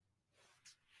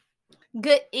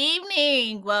Good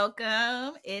evening.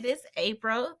 Welcome. It is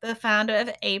April, the founder of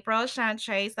April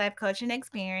Chantrace Life Coaching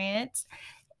Experience.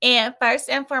 And first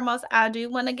and foremost, I do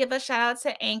want to give a shout out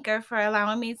to Anchor for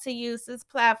allowing me to use this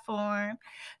platform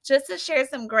just to share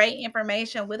some great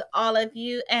information with all of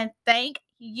you. And thank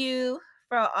you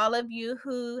for all of you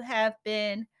who have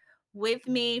been with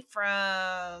me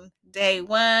from day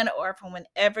one or from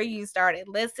whenever you started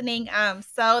listening. I'm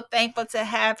so thankful to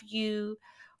have you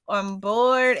on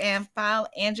board and follow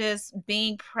and just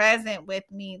being present with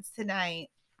me tonight.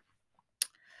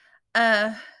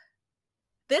 Uh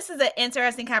this is an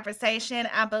interesting conversation.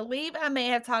 I believe I may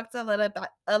have talked a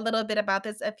little bit about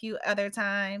this a few other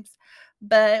times,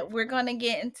 but we're going to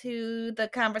get into the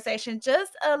conversation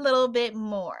just a little bit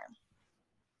more.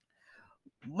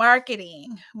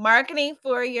 Marketing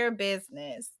for your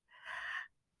business.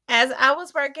 As I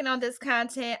was working on this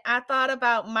content, I thought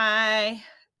about my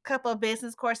couple of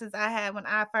business courses I had when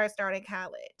I first started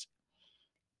college.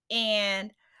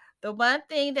 And the one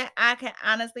thing that I can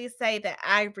honestly say that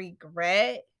I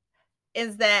regret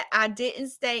is that I didn't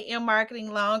stay in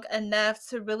marketing long enough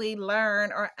to really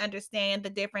learn or understand the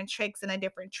different tricks and the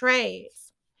different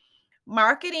trades.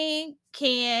 Marketing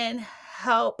can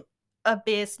help a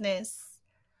business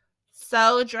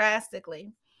so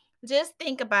drastically. Just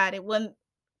think about it. When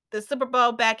the Super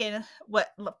Bowl back in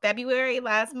February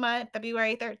last month,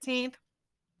 February 13th,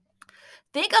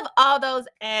 think of all those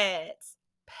ads.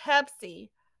 Pepsi.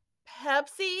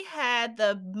 Pepsi had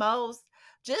the most,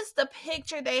 just the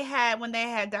picture they had when they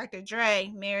had Dr. Dre,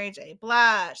 Mary J.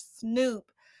 Blige, Snoop,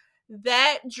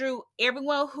 that drew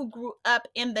everyone who grew up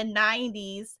in the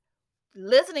 90s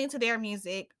listening to their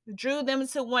music, drew them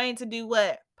to wanting to do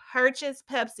what? Purchase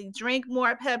Pepsi, drink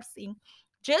more Pepsi.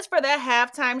 Just for that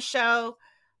halftime show,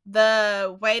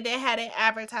 the way they had it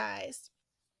advertised.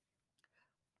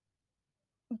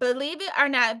 Believe it or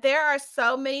not, there are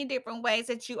so many different ways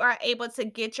that you are able to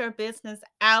get your business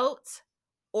out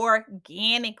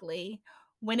organically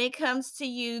when it comes to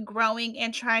you growing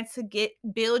and trying to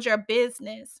build your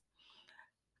business.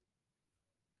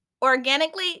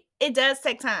 Organically, it does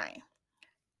take time.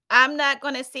 I'm not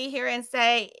going to sit here and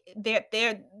say that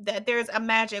there's a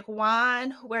magic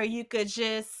wand where you could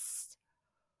just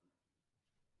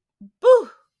boo,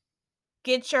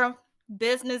 get your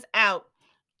business out.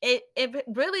 It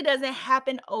really doesn't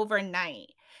happen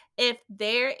overnight. If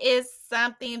there is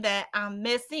something that I'm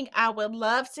missing, I would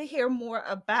love to hear more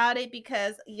about it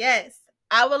because yes,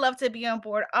 I would love to be on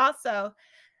board also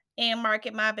and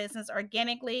market my business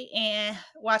organically and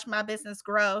watch my business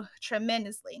grow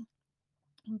tremendously.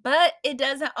 But it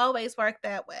doesn't always work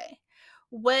that way.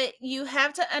 What you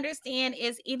have to understand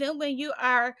is even when you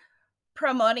are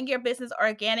promoting your business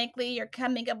organically, you're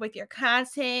coming up with your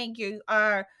content, you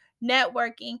are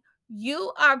networking,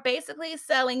 you are basically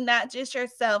selling not just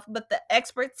yourself, but the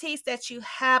expertise that you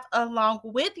have along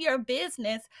with your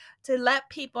business to let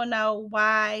people know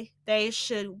why they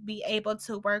should be able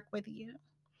to work with you.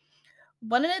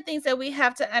 One of the things that we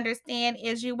have to understand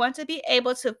is you want to be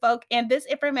able to focus, and this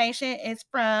information is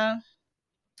from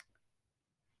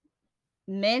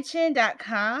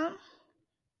mention.com.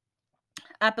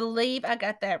 I believe I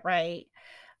got that right.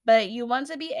 But you want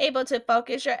to be able to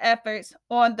focus your efforts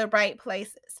on the right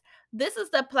places. This is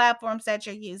the platforms that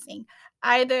you're using.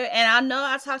 Either, and I know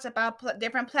I talked about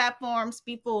different platforms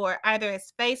before, either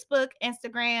it's Facebook,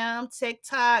 Instagram,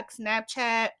 TikTok,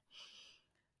 Snapchat,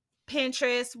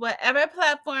 Pinterest, whatever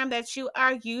platform that you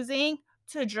are using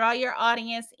to draw your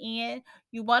audience in,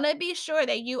 you want to be sure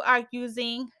that you are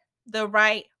using the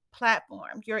right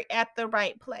platform. You're at the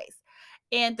right place.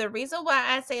 And the reason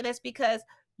why I say this because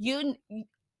you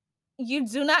you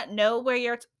do not know where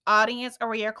your audience or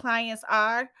where your clients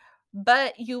are,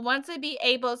 but you want to be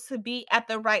able to be at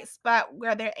the right spot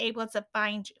where they're able to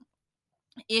find you.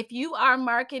 If you are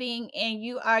marketing and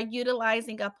you are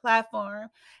utilizing a platform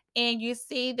and you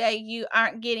see that you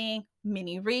aren't getting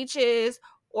many reaches,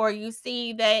 or you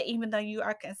see that even though you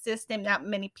are consistent, not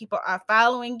many people are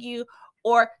following you,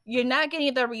 or you're not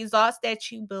getting the results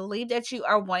that you believe that you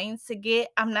are wanting to get,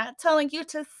 I'm not telling you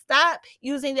to stop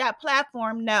using that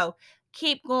platform. No,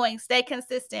 keep going, stay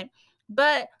consistent.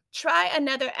 But try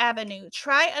another avenue,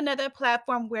 try another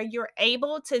platform where you're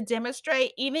able to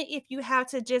demonstrate, even if you have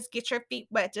to just get your feet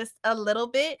wet just a little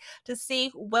bit to see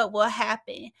what will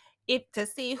happen. If to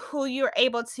see who you're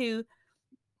able to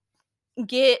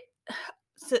get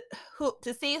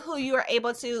to see who you are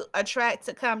able to attract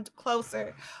to come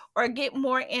closer or get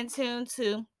more in tune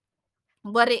to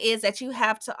what it is that you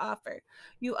have to offer.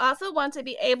 You also want to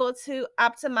be able to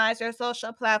optimize your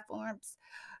social platforms,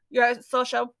 your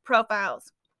social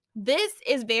profiles. This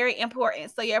is very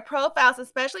important. So your profiles,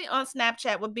 especially on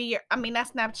Snapchat, will be your, I mean,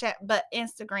 not Snapchat, but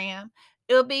Instagram.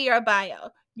 It'll be your bio.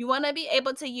 You want to be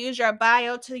able to use your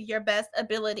bio to your best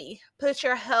ability. Put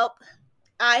your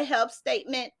I help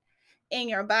statement in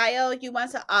your bio. You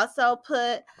want to also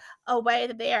put a way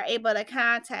that they are able to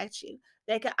contact you.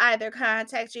 They can either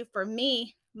contact you. For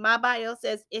me, my bio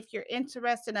says if you're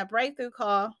interested in a breakthrough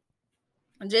call,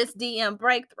 just DM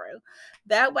breakthrough.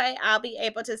 That way, I'll be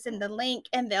able to send the link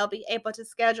and they'll be able to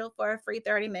schedule for a free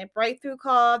 30-minute breakthrough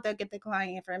call. They'll get the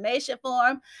client information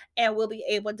form and we'll be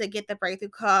able to get the breakthrough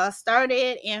call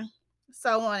started and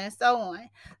so on and so on.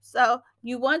 So,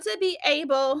 you want to be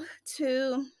able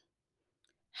to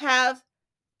have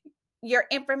your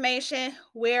information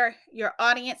where your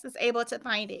audience is able to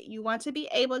find it. You want to be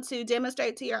able to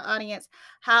demonstrate to your audience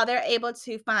how they're able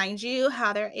to find you,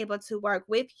 how they're able to work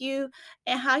with you,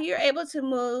 and how you're able to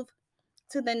move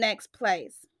to the next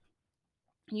place.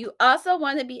 You also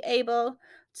want to be able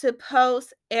to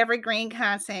post evergreen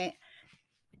content.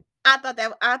 I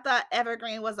thought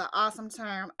evergreen was an awesome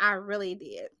term. I really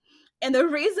did. And the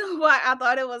reason why I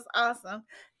thought it was awesome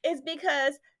is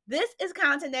because this is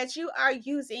content that you are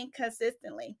using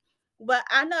consistently. What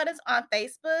I noticed on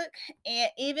Facebook and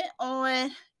even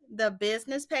on the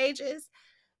business pages,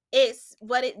 it's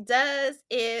what it does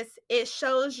is it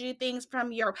shows you things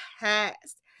from your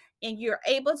past and you're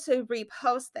able to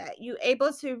repost that. You're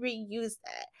able to reuse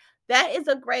that. That is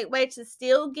a great way to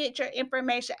still get your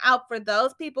information out for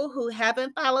those people who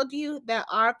haven't followed you that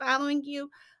are following you.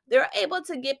 They're able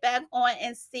to get back on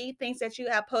and see things that you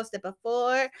have posted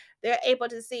before. They're able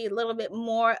to see a little bit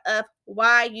more of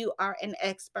why you are an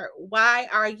expert. Why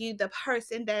are you the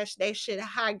person that they should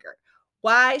hire?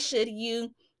 Why should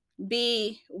you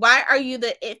why are you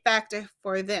the it factor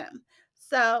for them?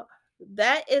 So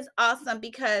that is awesome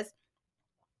because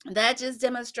that just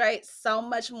demonstrates so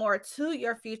much more to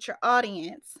your future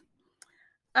audience.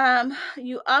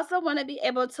 You also want to be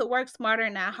able to work smarter,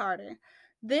 not harder.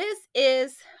 This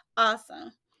is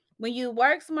awesome. When you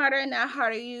work smarter, not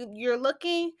harder, you're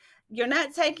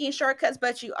not taking shortcuts,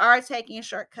 but you are taking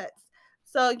shortcuts.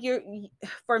 So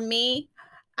for me,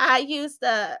 I use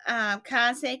the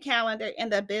content calendar in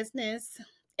the business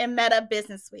and Meta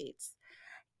Business Suites,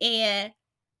 and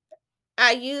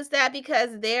I use that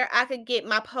because there I could get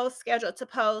my post scheduled to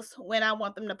post when I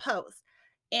want them to post,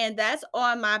 and that's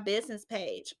on my business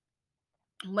page.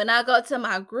 When I go to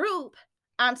my group,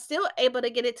 I'm still able to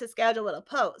get it to schedule with a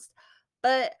post,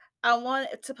 but I want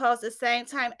it to post the same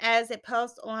time as it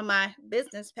posts on my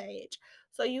business page.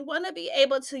 So you want to be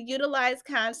able to utilize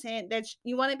content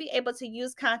you want to be able to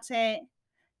use content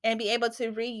and be able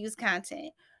to reuse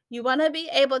content. You want to be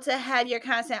able to have your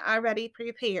content already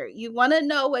prepared. You want to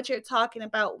know what you're talking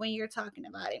about when you're talking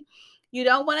about it. You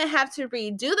don't want to have to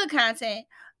redo the content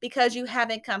because you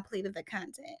haven't completed the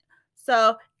content.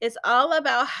 So it's all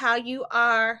about how you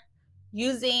are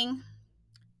using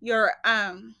your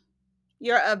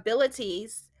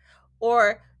abilities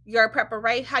or your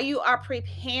preparation, how you are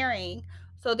preparing.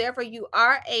 So therefore you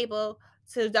are able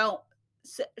to don't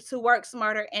to work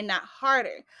smarter and not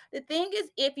harder. The thing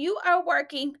is, if you are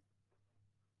working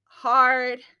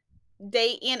hard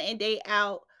day in and day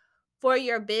out for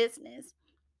your business,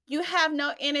 you have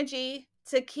no energy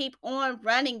to keep on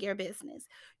running your business.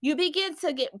 You begin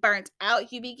to get burnt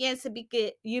out.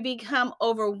 You become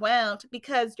overwhelmed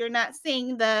because you're not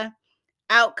seeing the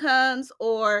outcomes,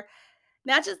 or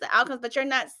not just the outcomes, but you're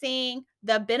not seeing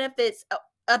the benefits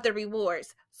of the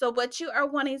rewards. So what you are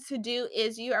wanting to do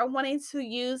is you are wanting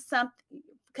to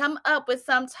come up with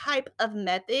some type of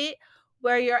method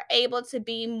where you're able to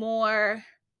get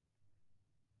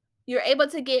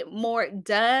more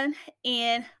done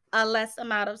in a less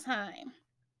amount of time.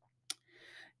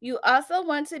 You also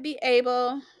want to be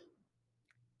able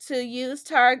to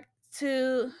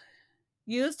to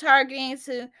use targeting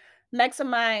to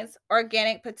maximize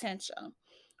organic potential.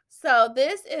 So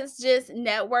this is just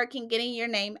networking, getting your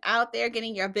name out there,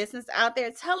 getting your business out there,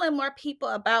 telling more people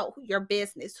about your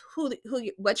business,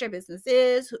 what your business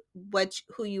is,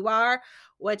 who you are,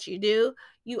 what you do.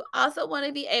 You also want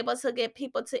to be able to get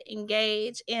people to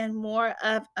engage in more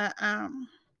of a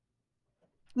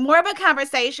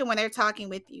conversation when they're talking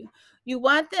with you. You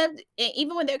want them,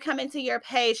 even when they're coming to your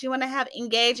page, you want to have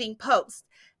engaging posts.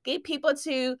 Get people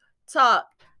to talk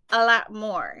a lot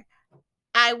more.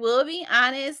 I will be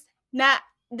honest, not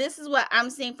this is what I'm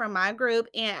seeing from my group,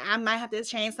 and I might have to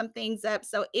change some things up.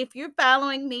 So if you're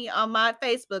following me on my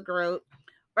Facebook group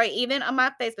or even on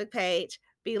my Facebook page,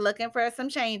 be looking for some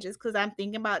changes because I'm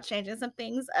thinking about changing some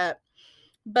things up.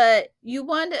 But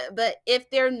if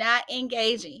they're not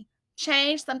engaging,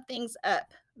 change some things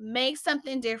up. make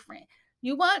something different.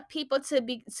 You want people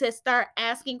to start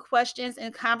asking questions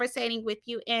and conversating with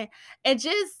you, and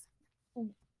just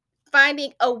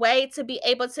finding a way to be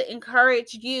able to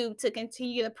encourage you to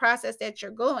continue the process that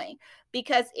you're going.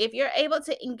 Because if you're able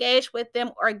to engage with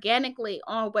them organically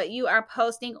on what you are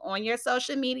posting on your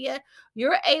social media,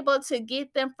 you're able to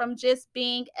get them from just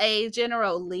being a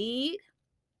general lead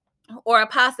or a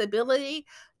possibility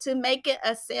to make it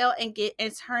a sale and get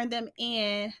and turn them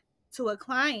in to a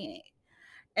client.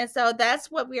 And so that's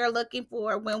what we are looking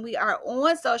for when we are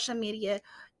on social media.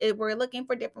 We're looking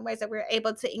for different ways that we're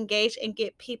able to engage and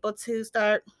get people to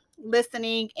start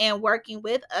listening and working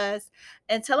with us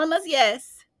and telling us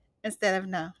yes instead of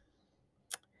no.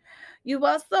 You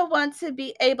also want to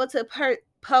be able to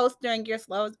post during your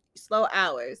slow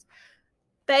hours.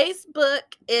 Facebook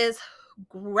is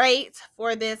great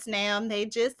for this now. They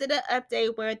just did an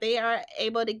update where they are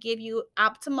able to give you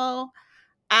optimal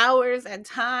hours and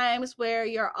times where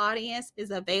your audience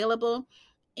is available.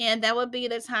 And that would be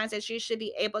the times that you should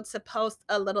be able to post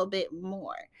a little bit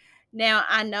more. Now,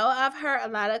 I know I've heard a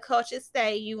lot of coaches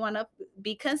say you want to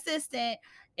be consistent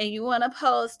and you want to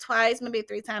post twice, maybe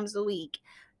 3 times a week.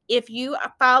 If you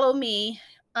follow me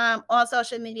on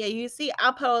social media, you see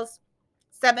I post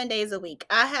 7 days a week.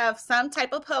 I have some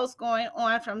type of post going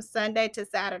on from Sunday to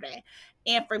Saturday.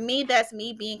 And for me, that's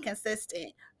me being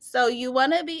consistent. So you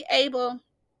want to be able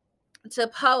to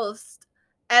post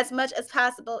as much as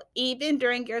possible, even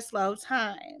during your slow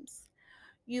times.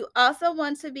 You also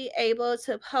want to be able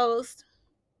to post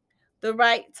the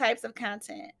right types of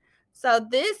content. So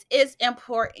this is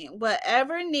important.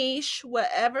 Whatever niche,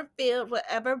 whatever field,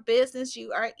 whatever business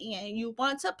you are in, you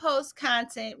want to post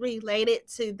content related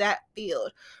to that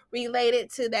field, related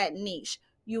to that niche.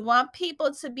 You want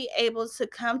people to be able to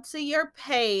come to your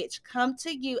page, come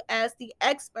to you as the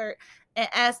expert. And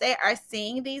as they are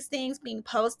seeing these things being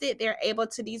posted, they're able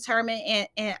to determine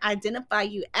and identify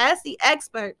you as the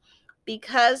expert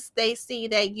because they see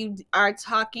that you are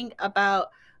talking about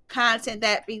content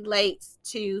that relates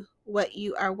to what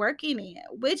you are working in,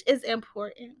 which is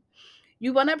important.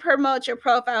 You want to promote your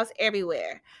profiles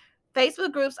everywhere.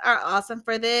 Facebook groups are awesome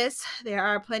for this. There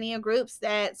are plenty of groups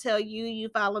that tell you, you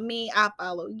follow me, I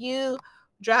follow you.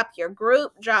 Drop your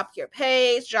group, drop your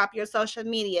page, drop your social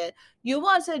media. You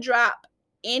want to drop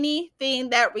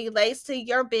anything that relates to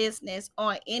your business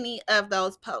on any of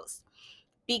those posts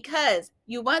because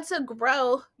you want to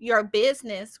grow your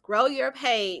business, grow your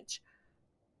page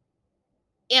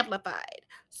amplified.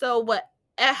 So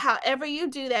however you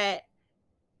do that,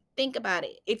 think about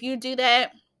it. If you do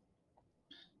that,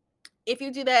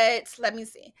 let me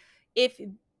see. If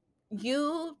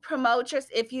you promote your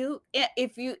if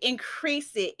you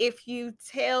increase it, if you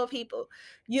tell people,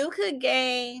 you could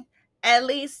gain at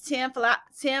least 10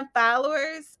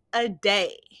 followers a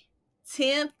day.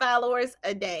 10 followers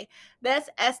a day. That's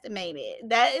estimated.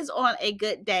 That is on a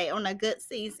good day, on a good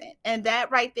season. And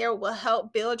that right there will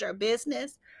help build your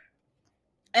business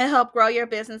and help grow your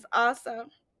business also.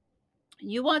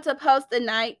 You want to post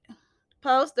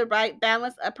the right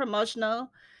balance of promotional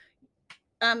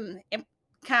um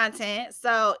content.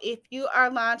 So if you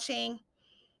are launching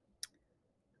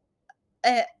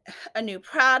a, a new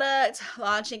product,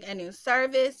 launching a new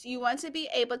service, you want to be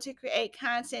able to create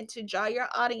content to draw your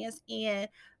audience in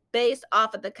based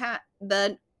off of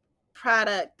the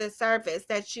product, the service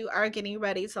that you are getting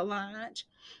ready to launch.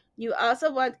 You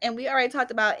also want, and we already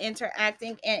talked about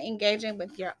interacting and engaging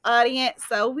with your audience,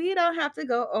 so we don't have to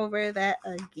go over that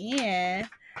again.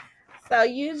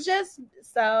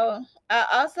 So I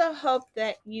also hope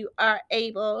that you are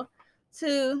able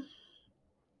to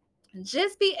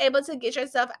just be able to get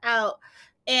yourself out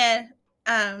and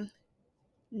um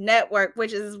network,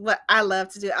 which is what I love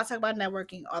to do. I talk about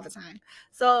networking all the time.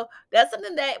 So that's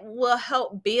something that will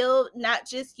help build not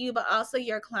just you, but also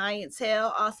your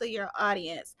clientele, also your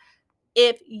audience.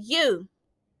 If you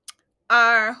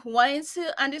are wanting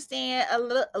to understand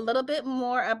a little bit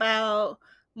more about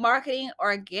marketing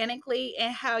organically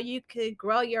and how you could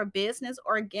grow your business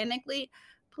organically,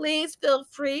 please feel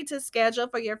free to schedule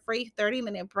for your free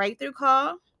 30-minute breakthrough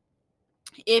call.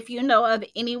 If you know of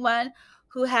anyone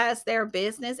who has their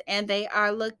business and they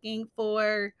are looking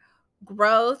for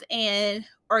growth and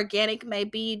organic may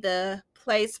be the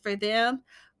place for them,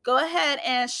 go ahead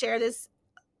and share this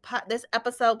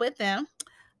episode with them.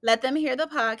 Let them hear the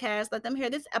podcast, let them hear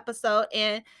this episode,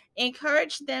 and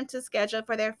encourage them to schedule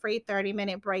for their free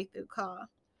 30-minute breakthrough call.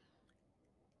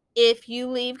 If you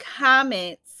leave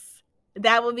comments,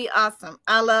 that would be awesome.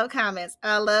 I love comments.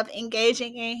 I love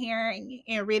engaging and hearing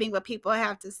and reading what people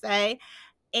have to say.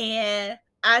 And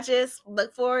I just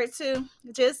look forward to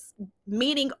just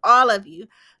meeting all of you.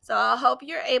 So I hope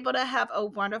you're able to have a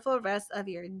wonderful rest of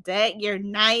your day, your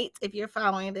night, if you're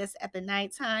following this at the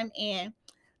nighttime. And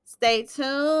stay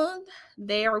tuned.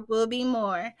 There will be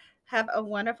more. Have a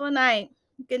wonderful night.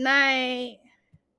 Good night.